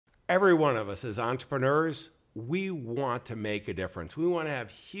Every one of us as entrepreneurs, we want to make a difference. We want to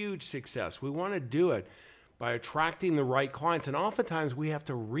have huge success. We want to do it by attracting the right clients. And oftentimes we have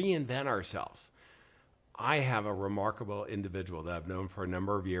to reinvent ourselves. I have a remarkable individual that I've known for a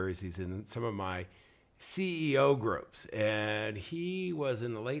number of years. He's in some of my CEO groups, and he was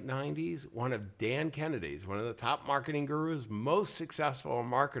in the late 90s, one of Dan Kennedy's, one of the top marketing gurus, most successful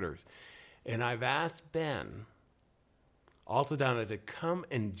marketers. And I've asked Ben Altadonna to come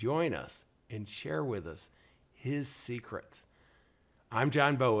and join us and share with us his secrets. I'm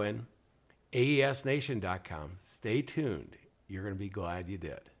John Bowen, AESNation.com. Stay tuned. You're going to be glad you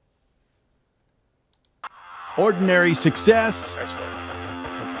did. Ordinary success?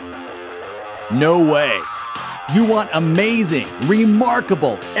 No way. You want amazing,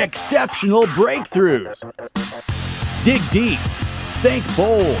 remarkable, exceptional breakthroughs. Dig deep, think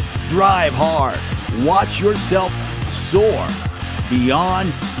bold, drive hard, watch yourself soar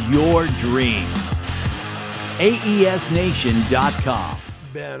beyond your dreams. AESNation.com.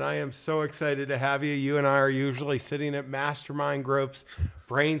 Ben, I am so excited to have you. You and I are usually sitting at mastermind groups,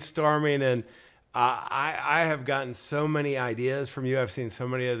 brainstorming, and I have gotten so many ideas from you. I've seen so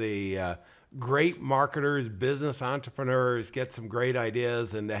many of the great marketers, business entrepreneurs get some great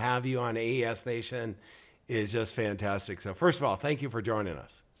ideas, and to have you on AES Nation is just fantastic. So first of all, thank you for joining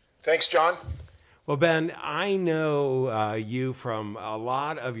us. Thanks, John. Well, Ben, I know you from a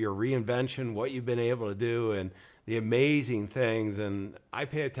lot of your reinvention, what you've been able to do, and the amazing things. And I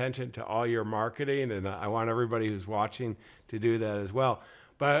pay attention to all your marketing, and I want everybody who's watching to do that as well.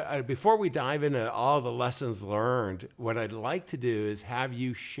 But before we dive into all the lessons learned, what I'd like to do is have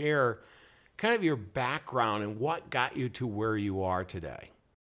you share kind of your background and what got you to where you are today.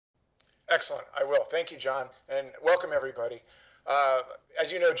 Excellent. I will. Thank you, John. And welcome, everybody.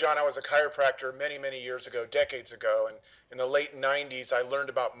 As you know, John, I was a chiropractor many, many years ago, decades ago. And in the late 90s, I learned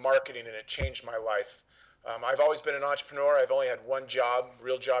about marketing, and it changed my life. I've always been an entrepreneur. I've only had one job,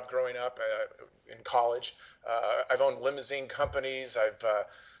 real job growing up in college. I've owned limousine companies. I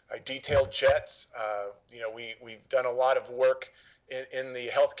detailed jets. We've done a lot of work in the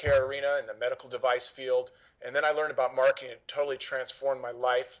healthcare arena, in the medical device field. And then I learned about marketing. It totally transformed my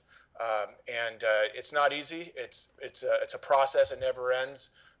life. It's not easy. It's a process. It never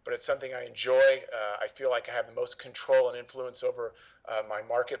ends, but it's something I enjoy. I feel like I have the most control and influence over my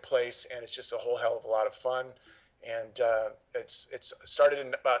marketplace, and it's just a whole hell of a lot of fun. And it's started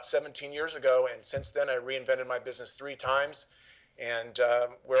in about 17 years ago, and since then I reinvented my business 3 times, and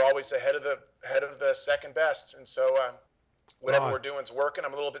we're always ahead of the second best. And so whatever we're doing is working.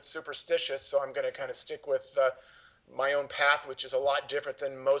 I'm a little bit superstitious, so I'm going to kind of stick with my own path, which is a lot different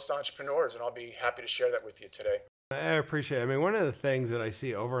than most entrepreneurs, and I'll be happy to share that with you today. I appreciate it. I mean, one of the things that I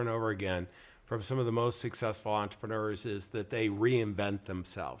see over and over again from some of the most successful entrepreneurs is that they reinvent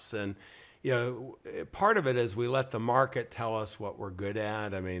themselves. And, you know, part of it is we let the market tell us what we're good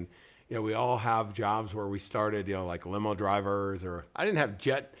at. I mean, you know, we all have jobs where we started, you know, like limo drivers, or I didn't have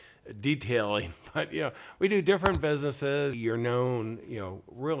jet detailing, but, you know, we do different businesses. You're known, you know,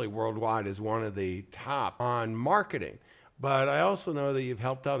 really worldwide as one of the top on marketing. But I also know that you've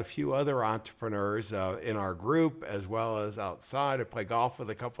helped out a few other entrepreneurs in our group as well as outside. I play golf with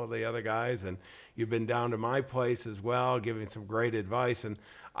a couple of the other guys, and you've been down to my place as well, giving some great advice. And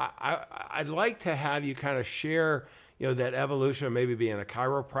I'd like to have you kind of share, you know, that evolution of maybe being a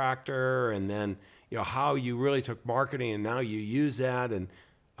chiropractor, and then, you know, how you really took marketing and now you use that. And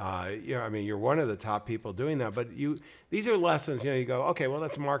you know, I mean, you're one of the top people doing that, but these are lessons, you know, you go, okay, well,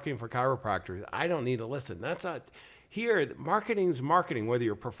 that's marketing for chiropractors. I don't need to listen. That's not here. Marketing's marketing, whether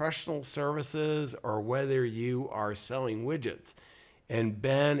you're professional services or whether you are selling widgets. And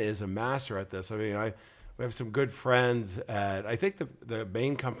Ben is a master at this. I mean, we have some good friends at, I think the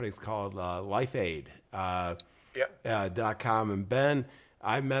main company is called LifeAid, .com. And Ben,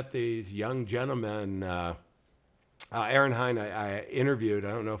 I met these young gentlemen, Aaron Hine, I interviewed.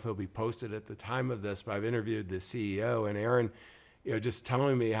 I don't know if he'll be posted at the time of this, but I've interviewed the CEO, and Aaron, you know, just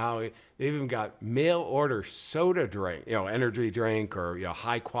telling me how they've even got mail order soda drink, you know, energy drink, or, you know,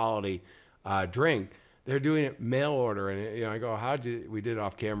 high quality drink. They're doing it mail order, and, you know, I go, we did it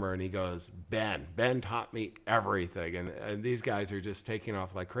off camera, and he goes, Ben taught me everything, and these guys are just taking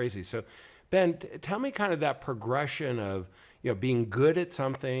off like crazy. So, Ben, tell me kind of that progression of, you know, being good at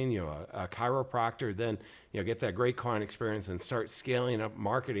something, you know, a chiropractor, then, you know, get that great client experience and start scaling up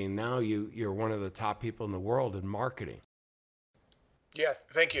marketing. Now you're one of the top people in the world in marketing. Yeah,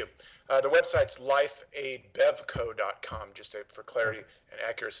 thank you. The website's lifeaidbevco.com, just for clarity and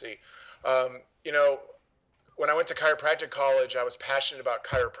accuracy. You know, when I went to chiropractic college, I was passionate about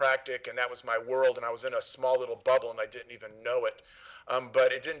chiropractic, and that was my world, and I was in a small little bubble, and I didn't even know it.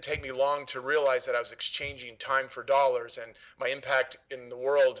 But it didn't take me long to realize that I was exchanging time for dollars, and my impact in the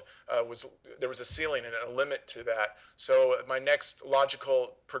world there was a ceiling and a limit to that. So my next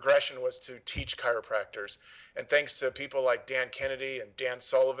logical progression was to teach chiropractors. And thanks to people like Dan Kennedy and Dan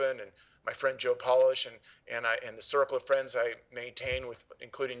Sullivan and my friend Joe Polish and the circle of friends I maintain with,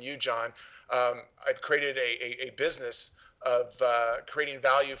 including you, John, I've created a business of creating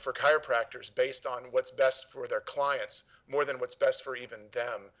value for chiropractors based on what's best for their clients more than what's best for even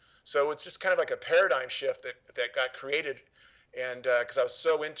them. So it's just kind of like a paradigm shift that got created. And because I was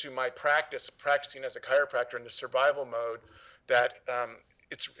so into my practicing as a chiropractor in the survival mode, that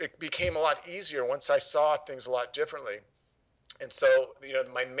it became a lot easier once I saw things a lot differently. And so,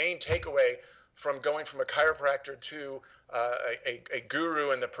 my main takeaway from going from a chiropractor to a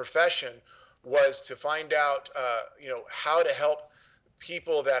guru in the profession was to find out, how to help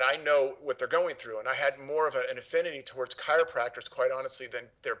people that I know what they're going through. And I had more of an affinity towards chiropractors, quite honestly, than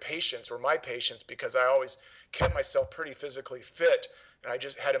their patients or my patients, because I always kept myself pretty physically fit. And I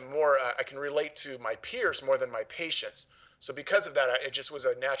just had I can relate to my peers more than my patients. So because of that, it just was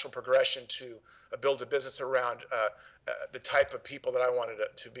a natural progression to build a business around the type of people that I wanted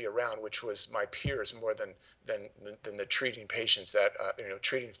to be around, which was my peers more than the treating patients that,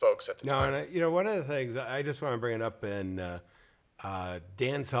 treating folks at the time. And one of the things I just want to bring it up, and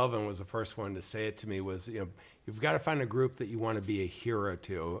Dan Sullivan was the first one to say it to me, was, you've got to find a group that you want to be a hero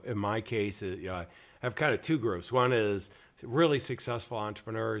to. In my case, I have kind of two groups. One is really successful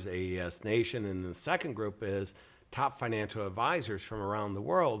entrepreneurs, AES Nation, and the second group is top financial advisors from around the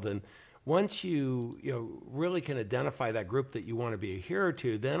world. And once you really can identify that group that you want to be a hero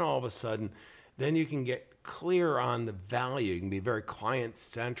to, then all of a sudden, then you can get clear on the value. You can be very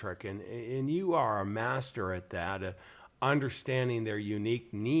client-centric, and you are a master at that, understanding their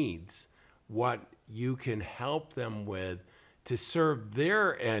unique needs, what you can help them with to serve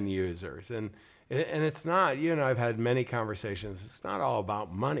their end users. And it's not, I've had many conversations, it's not all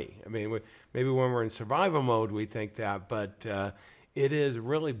about money. I mean, maybe when we're in survival mode, we think that, but it is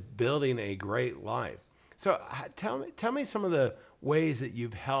really building a great life. So tell me some of the ways that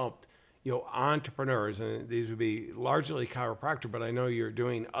you've helped, entrepreneurs, and these would be largely chiropractor, but I know you're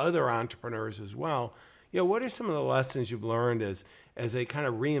doing other entrepreneurs as well. What are some of the lessons you've learned as they kind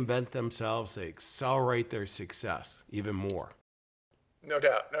of reinvent themselves, they accelerate their success even more? No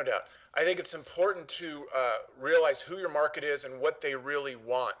doubt, no doubt. I think it's important to realize who your market is and what they really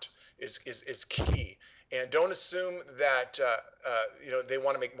want is key. And don't assume that they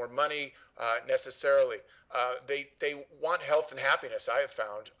want to make more money necessarily. They want health and happiness. I have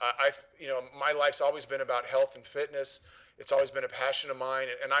found. My life's always been about health and fitness. It's always been a passion of mine,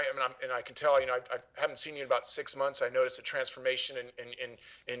 and I can tell. I haven't seen you in about 6 months. I noticed a transformation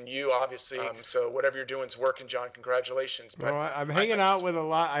in you, obviously. So whatever you're doing is working, John. Congratulations. But well, I'm hanging out with a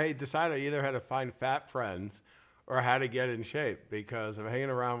lot. I decided I either had to find fat friends or how to get in shape, because I'm hanging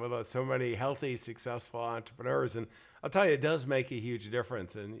around with so many healthy, successful entrepreneurs, and I'll tell you, it does make a huge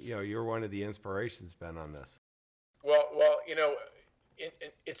difference. And you're one of the inspirations, Ben, on this. Well,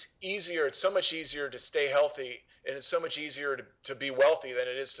 it's easier. It's so much easier to stay healthy, and it's so much easier to be wealthy than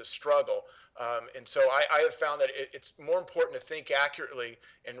it is to struggle. And so I have found that it's more important to think accurately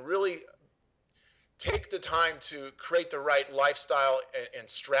and really take the time to create the right lifestyle and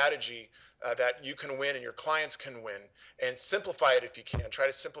strategy that you can win and your clients can win, and simplify it if you can. Try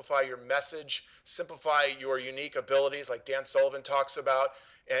to simplify your message, simplify your unique abilities like Dan Sullivan talks about,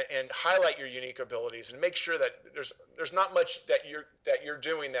 and highlight your unique abilities, and make sure that there's not much that you're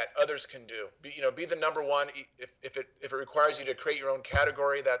doing that others can do. Be the number one. If it requires you to create your own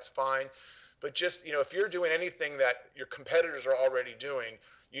category, that's fine. But just if you're doing anything that your competitors are already doing,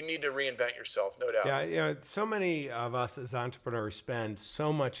 you need to reinvent yourself, no doubt. Yeah, so many of us as entrepreneurs spend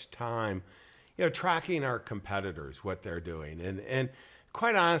so much time, tracking our competitors, what they're doing, and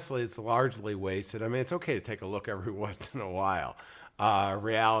quite honestly, it's largely wasted. I mean, it's okay to take a look every once in a while,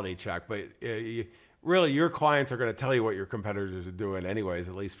 reality check, but really, your clients are going to tell you what your competitors are doing, anyways,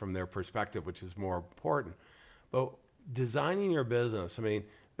 at least from their perspective, which is more important. But designing your business, I mean,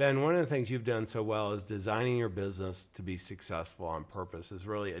 Ben, one of the things you've done so well is designing your business to be successful on purpose, is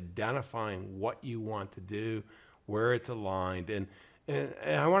really identifying what you want to do, where it's aligned. And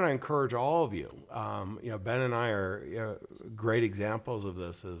I want to encourage all of you. Ben and I are great examples of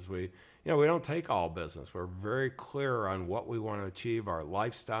this, as we don't take all business. We're very clear on what we want to achieve. Our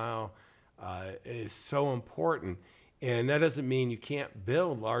lifestyle is so important. And that doesn't mean you can't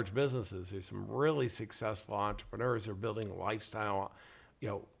build large businesses. There's some really successful entrepreneurs who are building lifestyle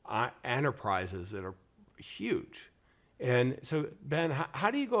enterprises that are huge. And so, Ben,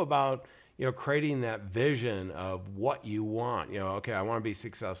 how do you go about, creating that vision of what you want. Okay, I want to be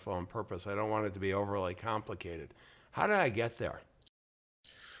successful on purpose. I don't want it to be overly complicated. How did I get there?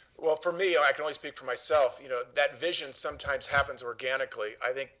 Well, for me, I can only speak for myself. That vision sometimes happens organically.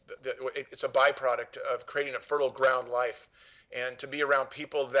 I think it's a byproduct of creating a fertile ground life, and to be around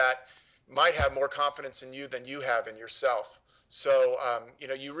people that might have more confidence in you than you have in yourself. So,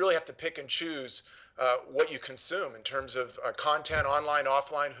 you really have to pick and choose what you consume in terms of content, online,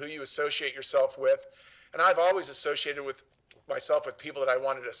 offline, who you associate yourself with. And I've always associated with myself with people that I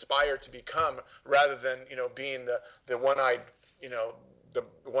wanted to aspire to become, rather than being the one-eyed, the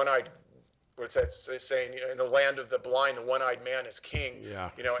one-eyed, what's that saying? In the land of the blind, the one-eyed man is king. Yeah.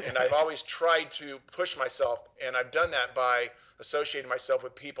 And I've always tried to push myself, and I've done that by associating myself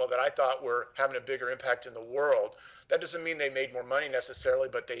with people that I thought were having a bigger impact in the world. That doesn't mean they made more money necessarily,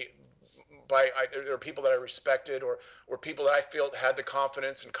 but there are people that I respected, or people that I felt had the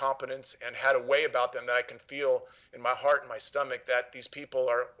confidence and competence and had a way about them that I can feel in my heart and my stomach that these people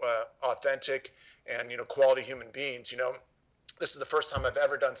are authentic and quality human beings. This is the first time I've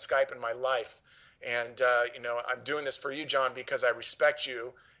ever done Skype in my life, and I'm doing this for you, John, because I respect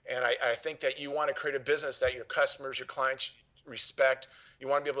you, and I think that you want to create a business that your customers, your clients respect. You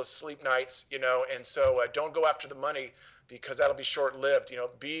want to be able to sleep nights, and so don't go after the money, because that'll be short-lived.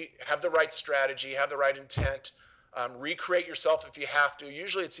 Have the right strategy, have the right intent, recreate yourself if you have to.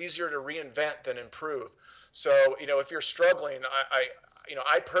 Usually it's easier to reinvent than improve. So, if you're struggling,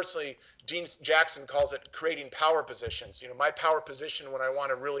 I personally, Dean Jackson calls it creating power positions. My power position when I want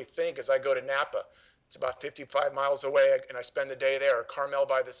to really think is I go to Napa. It's about 55 miles away, and I spend the day there, or Carmel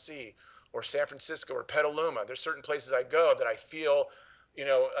by the Sea, or San Francisco, or Petaluma. There's certain places I go that I feel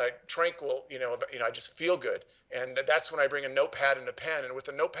tranquil, I just feel good. And that's when I bring a notepad and a pen. And with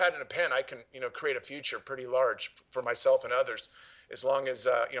a notepad and a pen, I can, create a future pretty large for myself and others, as long as,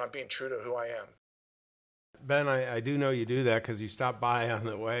 I'm being true to who I am. Ben, I do know you do that because you stopped by on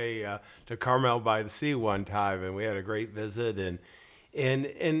the way to Carmel by the Sea one time, and we had a great visit. And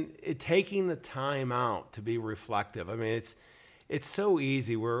taking the time out to be reflective. I mean, it's so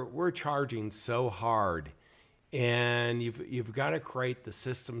easy. We're charging so hard, and you've got to create the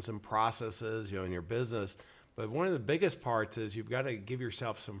systems and processes, in your business. But one of the biggest parts is you've got to give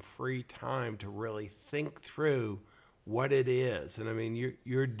yourself some free time to really think through what it is. And I mean,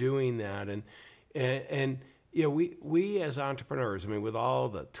 you're doing that, and we as entrepreneurs, with all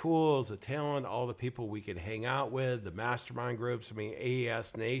the tools, the talent, all the people we can hang out with, the mastermind groups.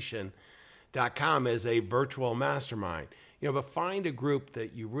 AESNation.com is a virtual mastermind. But find a group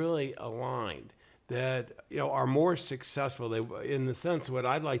that you really aligned, that are more successful. They, in the sense, what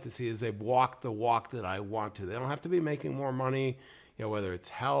I'd like to see is they've walked the walk that I want to. They don't have to be making more money. Whether it's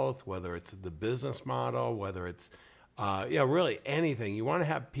health, whether it's the business model, whether it's really anything. You want to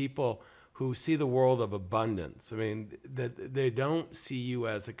have people who see the world of abundance. That they don't see you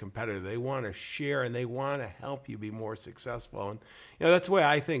as a competitor. They want to share, and they want to help you be more successful. And that's the way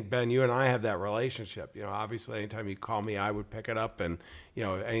I think, Ben, you and I have that relationship. Obviously, anytime you call me, I would pick it up, and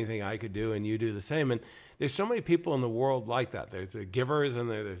anything I could do, and you do the same. And there's so many people in the world like that. There's the givers and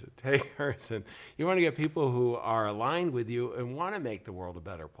there's the takers, and you want to get people who are aligned with you and want to make the world a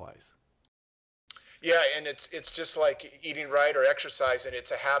better place. Yeah, and it's just like eating right or exercise, and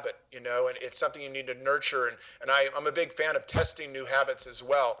it's a habit, and it's something you need to nurture. And I'm a big fan of testing new habits as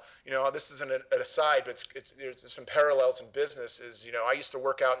well. This isn't an aside, but there's some parallels in business. I used to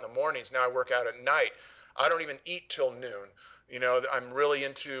work out in the mornings. Now I work out at night. I don't even eat till noon. I'm really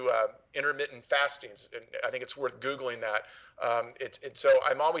into intermittent fastings, and I think it's worth Googling that. So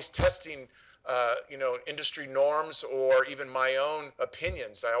I'm always testing industry norms or even my own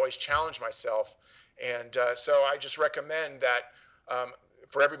opinions. I always challenge myself. And so I just recommend that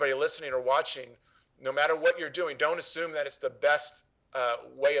for everybody listening or watching, no matter what you're doing, don't assume that it's the best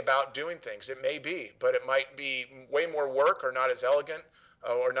way about doing things. It may be, but it might be way more work, or not as elegant,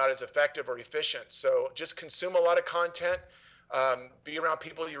 or not as effective or efficient. So just consume a lot of content, be around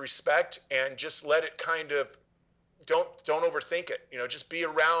people you respect, and just let it kind of, don't overthink it. Just be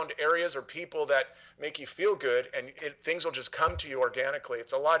around areas or people that make you feel good, and things will just come to you organically.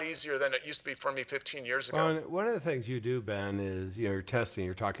 It's a lot easier than it used to be for me 15 years ago. Well, one of the things you do, Ben, is you're testing.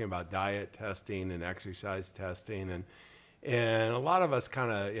 You're talking about diet testing and exercise testing, and a lot of us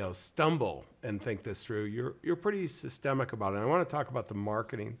kind of stumble and think this through. You're pretty systemic about it. And I want to talk about the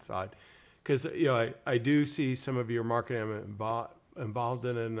marketing side, because I do see some of your marketing. I'm involved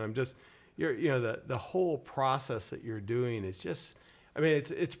in it, and I'm just. The whole process that you're doing is just,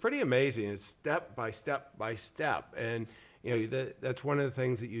 it's pretty amazing. It's step by step by step. And, that's one of the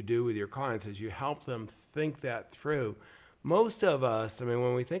things that you do with your clients is you help them think that through. most of us, I mean,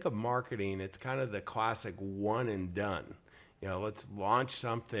 when we think of marketing, it's kind of the classic one and done. Let's launch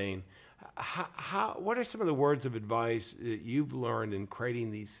something. What are some of the words of advice that you've learned in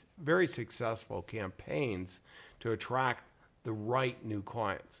creating these very successful campaigns to attract the right new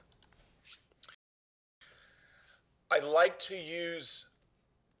clients? I like to use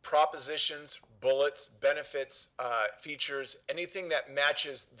propositions, bullets, benefits, features, anything that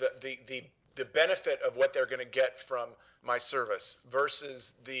matches the benefit of what they're going to get from my service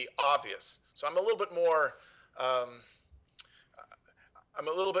versus the obvious. So um, I'm a little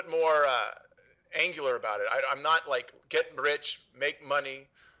bit more angular about it. I'm not like get rich, make money.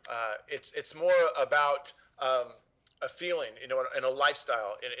 It's more about a feeling, and a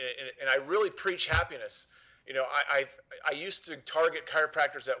lifestyle, and I really preach happiness. I used to target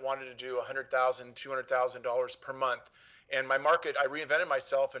chiropractors that wanted to do $100,000, $200,000 per month. And my market, I reinvented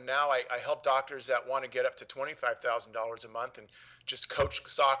myself, and now I help doctors that want to get up to $25,000 a month and just coach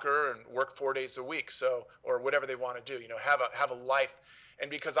soccer and work 4 days a week, or whatever they want to do. Have a life. And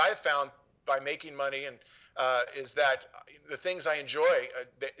because I have found by making money is that the things I enjoy,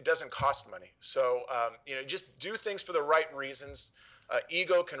 it doesn't cost money. So just do things for the right reasons.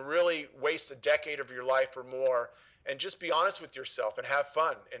 Ego can really waste a decade of your life or more, and just be honest with yourself and have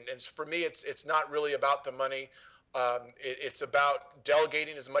fun. And for me, it's not really about the money. It's about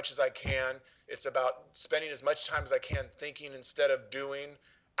delegating as much as I can. It's about spending as much time as I can thinking instead of doing,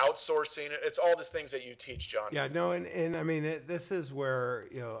 outsourcing. It's all the things that you teach, John. Yeah, no, and I mean, this is where,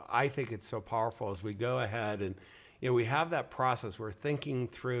 I think it's so powerful as we go ahead and, we have that process. We're thinking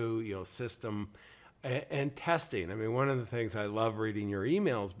through, system and testing. I mean, one of the things I love reading your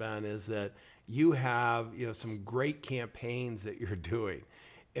emails, Ben, is that you have, some great campaigns that you're doing.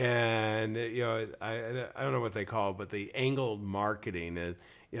 And, I don't know what they call it, but the angled marketing is,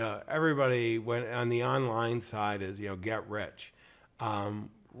 everybody went on the online side is, get rich.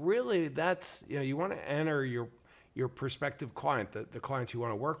 Really, that's, you want to enter your prospective client, the clients you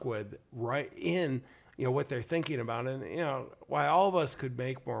want to work with, right in, what they're thinking about. And, while all of us could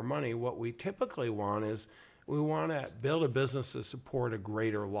make more money, what we typically want is we want to build a business to support a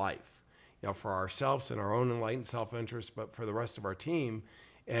greater life, for ourselves and our own enlightened self-interest, but for the rest of our team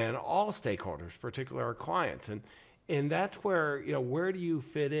and all stakeholders, particularly our clients. And that's where, where do you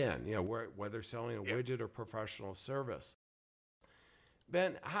fit in, whether selling a widget or professional service.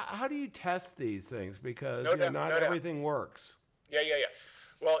 Ben, how do you test these things? Because not everything works. Yeah.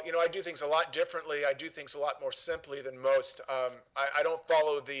 Well, I do things a lot differently. I do things a lot more simply than most. I don't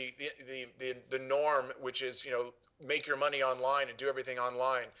follow the norm, which is make your money online and do everything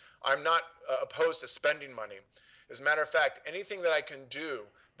online. I'm not opposed to spending money. As a matter of fact, anything that I can do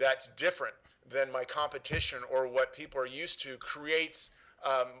that's different than my competition or what people are used to creates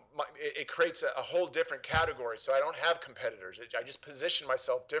it creates a whole different category. So I don't have competitors. I just position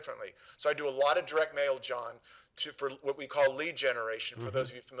myself differently. So I do a lot of direct mail, John, for what we call lead generation, for those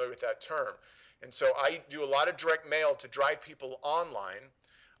of you familiar with that term. And so I do a lot of direct mail to drive people online.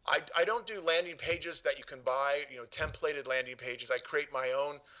 I don't do landing pages that you can buy, templated landing pages. I create my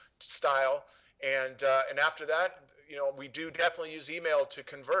own style. And after that, we do definitely use email to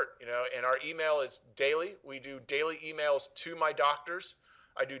convert, and our email is daily. We do daily emails to my doctors.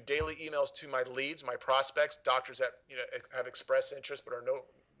 I do daily emails to my leads, my prospects, doctors that have expressed interest but are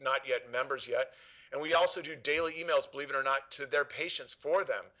not yet members yet. And we also do daily emails, believe it or not, to their patients for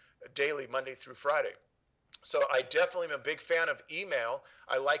them, daily, Monday through Friday. So I definitely am a big fan of email.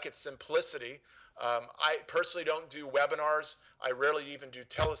 I like its simplicity. I personally don't do webinars. I rarely even do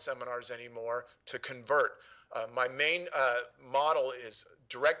teleseminars anymore to convert. My main model is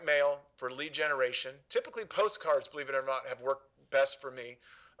direct mail for lead generation. Typically postcards, believe it or not, have worked best for me,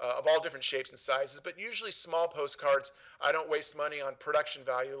 of all different shapes and sizes, but usually small postcards. I don't waste money on production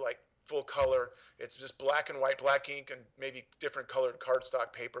value like full color. It's just black and white, black ink, and maybe different colored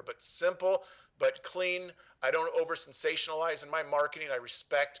cardstock paper, but simple, but clean. I don't over sensationalize in my marketing. I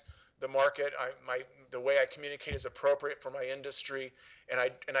respect the market. The way I communicate is appropriate for my industry, and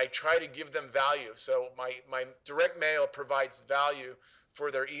I try to give them value. So my direct mail provides value for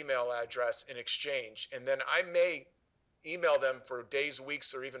their email address in exchange, and then I may email them for days,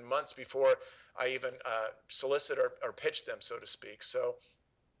 weeks, or even months before I even solicit or pitch them, so to speak. So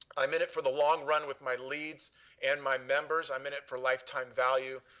I'm in it for the long run with my leads and my members. I'm in it for lifetime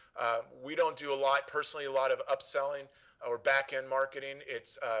value. We don't do a lot of upselling or back-end marketing.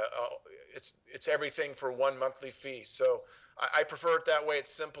 It's everything for one monthly fee. So I prefer it that way.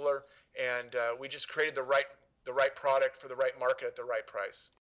 It's simpler, and we just created the right product for the right market at the right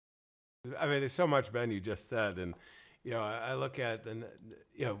price. I mean, there's so much, Ben, you just said, and I look at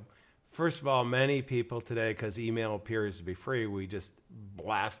First of all, many people today, because email appears to be free, we just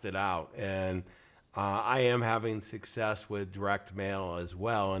blast it out. And I am having success with direct mail as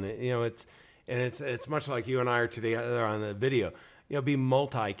well. And it's much like you and I are together on the video. Be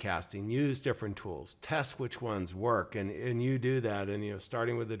multicasting, use different tools, test which ones work, and you do that. And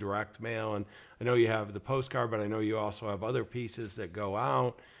starting with the direct mail, and I know you have the postcard, but I know you also have other pieces that go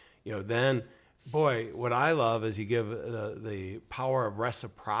out. Then, boy, what I love is you give the power of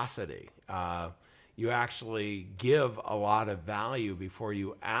reciprocity. You actually give a lot of value before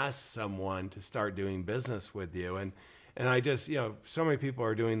you ask someone to start doing business with you. And I just, so many people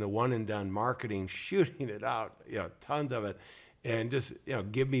are doing the one and done marketing, shooting it out, tons of it, and just,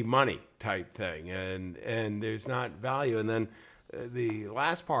 give me money type thing. And there's not value. And then the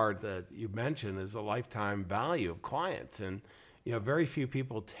last part that you mentioned is the lifetime value of clients. And, very few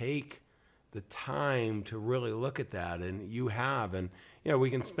people take the time to really look at that, and you have. And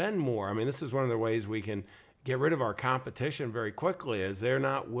we can spend more. I mean, this is one of the ways we can get rid of our competition very quickly, is they're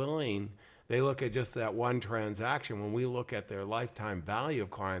not willing. They look at just that one transaction. When we look at their lifetime value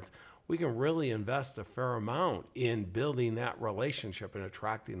of clients, we can really invest a fair amount in building that relationship and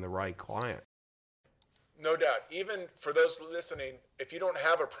attracting the right client. No doubt. Even for those listening, if you don't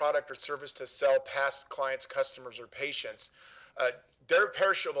have a product or service to sell past clients, customers, or patients, they're a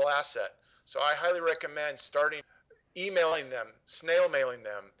perishable asset. So I highly recommend starting emailing them, snail mailing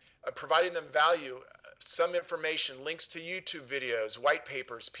them, providing them value, some information, links to YouTube videos, white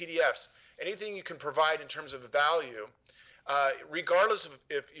papers, PDFs, anything you can provide in terms of value, regardless of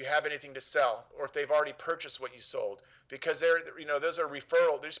if you have anything to sell or if they've already purchased what you sold, because those are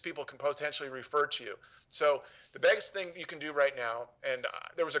referral. These people can potentially refer to you. So the biggest thing you can do right now, and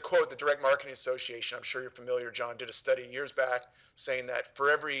there was a quote, the Direct Marketing Association, I'm sure you're familiar, John, did a study years back saying that for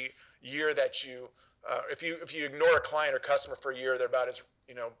every year that you, if you ignore a client or customer for a year, they're about as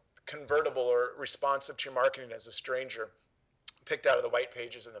convertible or responsive to your marketing as a stranger picked out of the white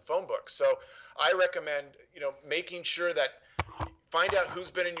pages in the phone book. So I recommend making sure that find out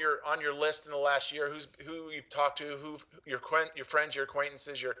who's been on your list in the last year, who you've talked to, who your friends, your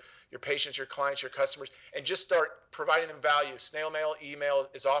acquaintances, your patients, your clients, your customers, and just start providing them value. Snail mail, email,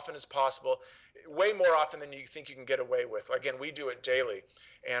 as often as possible, way more often than you think you can get away with. Again, we do it daily,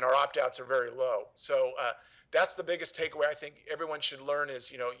 and our opt-outs are very low. So that's the biggest takeaway I think everyone should learn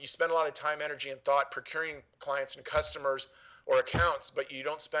is, you spend a lot of time, energy, and thought procuring clients and customers or accounts, but you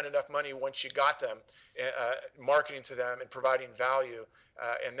don't spend enough money once you got them, marketing to them and providing value.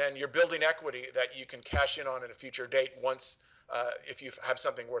 And then you're building equity that you can cash in on at a future date once, if you have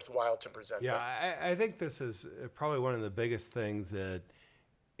something worthwhile to present. Yeah, I think this is probably one of the biggest things that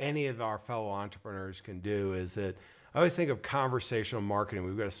any of our fellow entrepreneurs can do is that I always think of conversational marketing.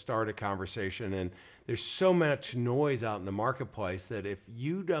 We've got to start a conversation, and there's so much noise out in the marketplace that if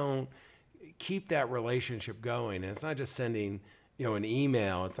you don't keep that relationship going, and it's not just sending an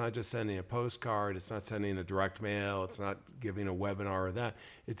email, it's not just sending a postcard, it's not sending a direct mail, it's not giving a webinar or that,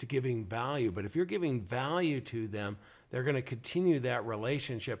 it's giving value. But if you're giving value to them, they're going to continue that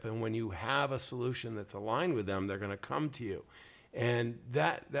relationship, and when you have a solution that's aligned with them, they're going to come to you. And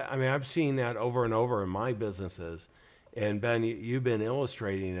that I mean, I've seen that over and over in my businesses, and Ben, you've been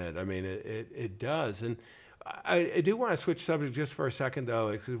illustrating it. I mean, it does. And I do want to switch subject just for a second,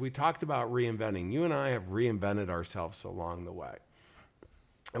 though, because we talked about reinventing. You and I have reinvented ourselves along the way.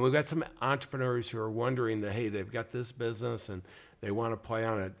 And we've got some entrepreneurs who are wondering that, hey, they've got this business and they want to play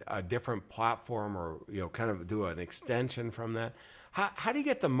on a different platform or, kind of do an extension from that. How do you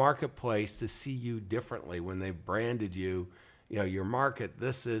get the marketplace to see you differently when they've branded you, your market,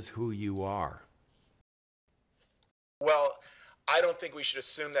 this is who you are? Well, I don't think we should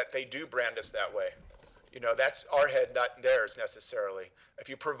assume that they do brand us that way. That's our head, not theirs necessarily. If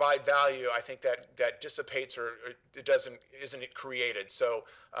you provide value, I think that dissipates or it isn't created. So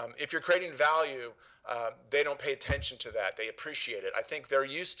if you're creating value, they don't pay attention to that. They appreciate it. I think they're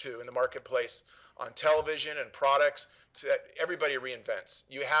used to in the marketplace on television and products that everybody reinvents.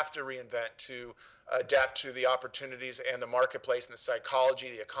 You have to reinvent to adapt to the opportunities and the marketplace and the psychology,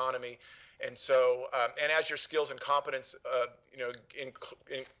 the economy. And so, and as your skills and competence,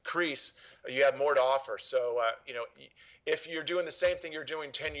 increase, you have more to offer. So, if you're doing the same thing you're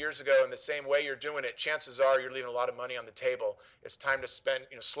doing 10 years ago in the same way you're doing it, chances are you're leaving a lot of money on the table. It's time to spend,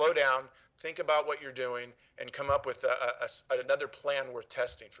 slow down, think about what you're doing, and come up with another plan worth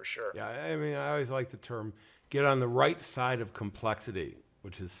testing for sure. Yeah, I mean, I always like the term, get on the right side of complexity,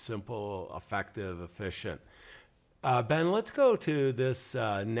 which is simple, effective, efficient. Ben, let's go to this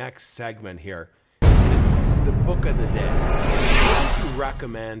next segment here. It's the book of the day. What would you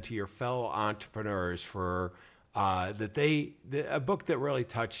recommend to your fellow entrepreneurs for a book that really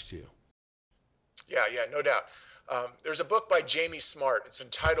touched you? Yeah, no doubt. There's a book by Jamie Smart. It's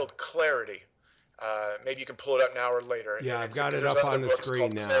entitled Clarity. Maybe you can pull it up now or later. Yeah, I've got it there's up other on the books screen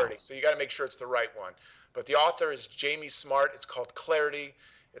called now. Clarity, so you got to make sure it's the right one. But the author is Jamie Smart. It's called Clarity.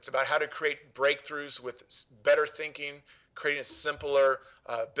 It's about how to create breakthroughs with better thinking, creating a simpler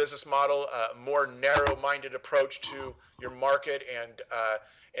business model, a more narrow-minded approach to your market,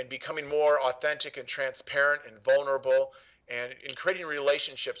 and becoming more authentic and transparent and vulnerable, and in creating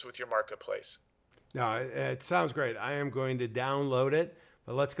relationships with your marketplace. No, it sounds great. I am going to download it,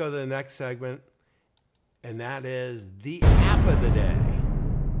 but let's go to the next segment, and that is the app of the day.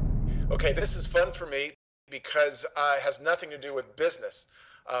 Okay, this is fun for me because it has nothing to do with business.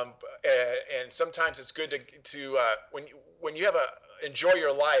 And sometimes it's good to when you have enjoy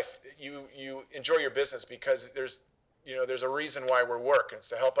your life, you enjoy your business because there's a reason why we work. It's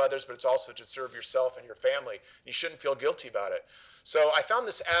to help others, but it's also to serve yourself and your family. You shouldn't feel guilty about it. So I found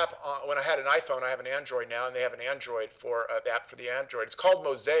this app when I had an iPhone. I have an Android now, and they have an Android app for the Android. It's called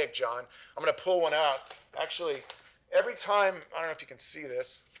Mosaic, John. I'm going to pull one out. Actually, every time, I don't know if you can see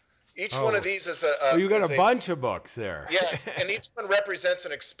this. Each one of these is well, you got a bunch of books there. Yeah, and each one represents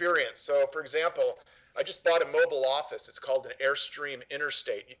an experience. So, for example, I just bought a mobile office. It's called an Airstream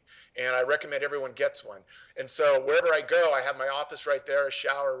Interstate, and I recommend everyone gets one. And so wherever I go, I have my office right there, a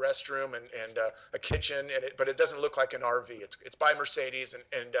shower, restroom, and a kitchen, but it doesn't look like an RV. It's by Mercedes,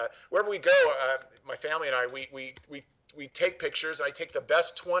 and wherever we go, my family and I, we take pictures, and I take the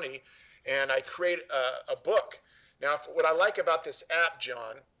best 20, and I create a book. Now, what I like about this app,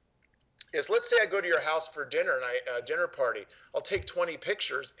 John, is let's say I go to your house for dinner and dinner party. I'll take 20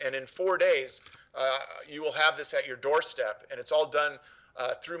 pictures, and in 4 days, you will have this at your doorstep, and it's all done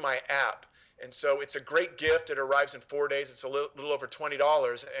through my app. And so it's a great gift. It arrives in 4 days. It's a little over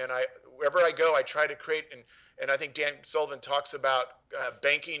 $20, and wherever I go, I try to create and I think Dan Sullivan talks about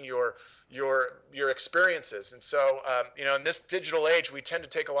banking your experiences. And so in this digital age, we tend to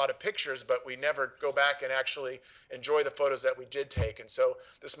take a lot of pictures, but we never go back and actually enjoy the photos that we did take. And so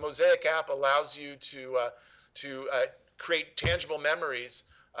this Mosaic app allows you to create tangible memories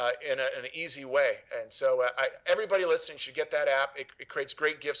in an easy way. And so everybody listening should get that app. It creates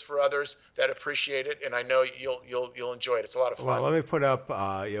great gifts for others that appreciate it, and I know you'll enjoy it. It's a lot of fun. Well, let me put up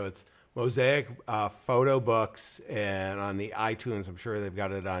it's Mosaic photo books, and on the iTunes, I'm sure they've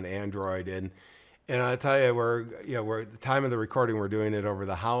got it on Android. And I tell you, we're at the time of the recording, we're doing it over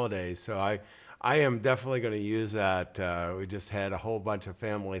the holidays, so I am definitely going to use that. We just had a whole bunch of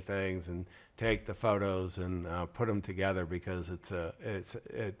family things and take the photos and put them together because it's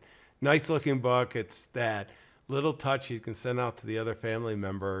a nice looking book. It's that little touch you can send out to the other family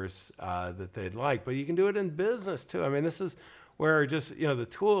members that they'd like, but you can do it in business too. I mean, this is where just, the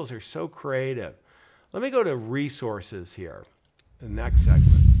tools are so creative. Let me go to resources here, the next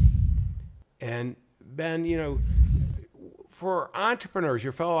segment. And Ben, for entrepreneurs,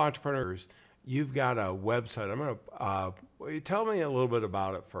 your fellow entrepreneurs, you've got a website. I'm going to tell me a little bit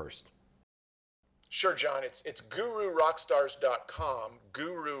about it first. Sure, John. It's GuruRockstars.com,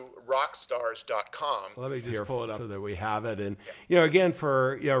 GuruRockstars.com. Let me just pull it up so that we have it. And, again,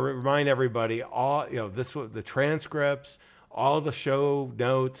 remind everybody, all, the transcripts, all the show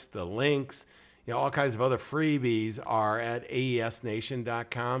notes, the links, all kinds of other freebies are at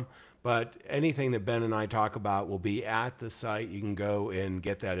aesnation.com. But anything that Ben and I talk about will be at the site. You can go and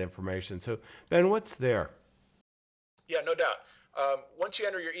get that information. So, Ben, what's there? Yeah, no doubt. Once you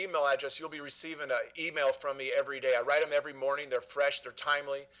enter your email address, you'll be receiving an email from me every day. I write them every morning. They're fresh. They're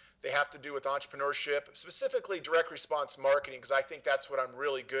timely. They have to do with entrepreneurship, specifically direct response marketing, because I think that's what I'm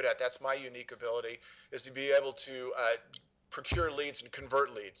really good at. That's my unique ability, is to be able to procure leads and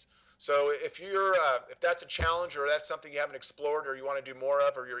convert leads. So if that's a challenge, or that's something you haven't explored, or you want to do more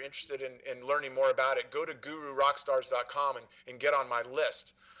of, or you're interested in learning more about it, go to GuruRockstars.com and get on my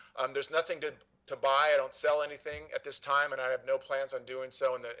list. There's nothing to buy. I don't sell anything at this time, and I have no plans on doing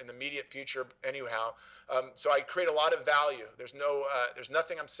so in the immediate future anyhow. So I create a lot of value. There's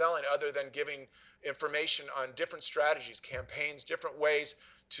nothing I'm selling other than giving information on different strategies, campaigns, different ways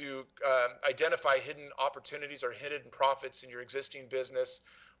to identify hidden opportunities or hidden profits in your existing business,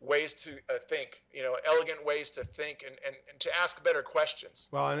 ways to think, elegant ways to think and to ask better questions.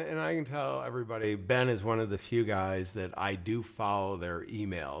 Well, and I can tell everybody, Ben is one of the few guys that I do follow their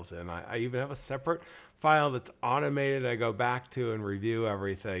emails. And I even have a separate file that's automated. I go back to and review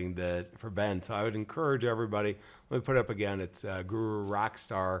everything for Ben. So I would encourage everybody, let me put it up again, it's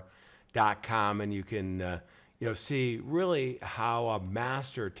GuruRockstar.com, and you can see really how a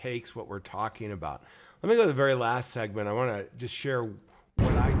master takes what we're talking about. Let me go to the very last segment. I want to just share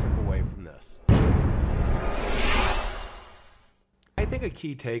what I took away from this. I think a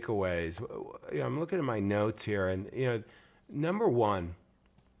key takeaways, I'm looking at my notes here, and number one,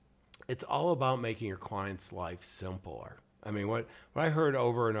 it's all about making your client's life simpler. I mean, what I heard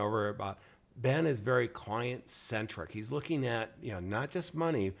over and over about Ben is very client-centric. He's looking at, not just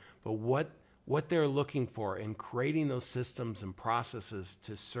money, but what they're looking for and creating those systems and processes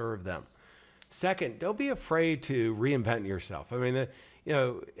to serve them. Second, don't be afraid to reinvent yourself. I mean,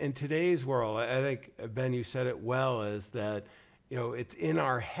 in today's world, I think, Ben, you said it well, is that, it's in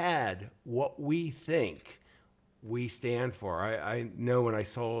our head what we think we stand for. I know when I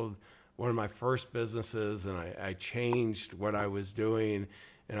sold one of my first businesses and I changed what I was doing,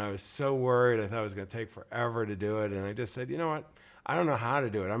 and I was so worried. I thought it was going to take forever to do it. And I just said, you know what? I don't know how to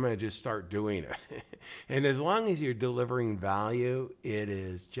do it. I'm going to just start doing it. And as long as you're delivering value, it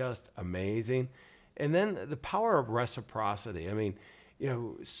is just amazing. And then the power of reciprocity. I mean,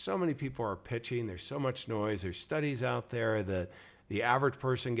 so many people are pitching. There's so much noise. There's studies out there that the average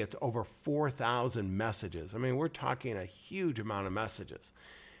person gets over 4,000 messages. I mean, we're talking a huge amount of messages.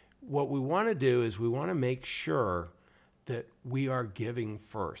 What we want to do is we want to make sure that we are giving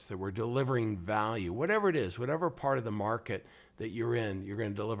first, that we're delivering value. Whatever it is, whatever part of the market that you're in, you're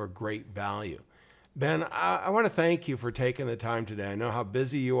going to deliver great value. Ben, I want to thank you for taking the time today. I know how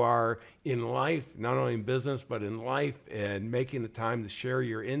busy you are in life, not only in business, but in life, and making the time to share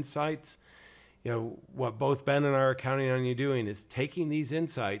your insights. What both Ben and I are counting on you doing is taking these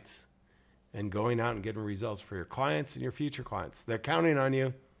insights and going out and getting results for your clients and your future clients. They're counting on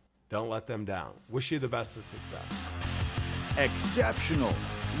you. Don't let them down. Wish you the best of success. Exceptional,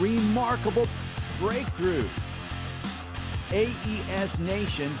 remarkable breakthroughs.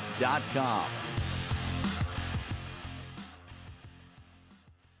 AESNation.com.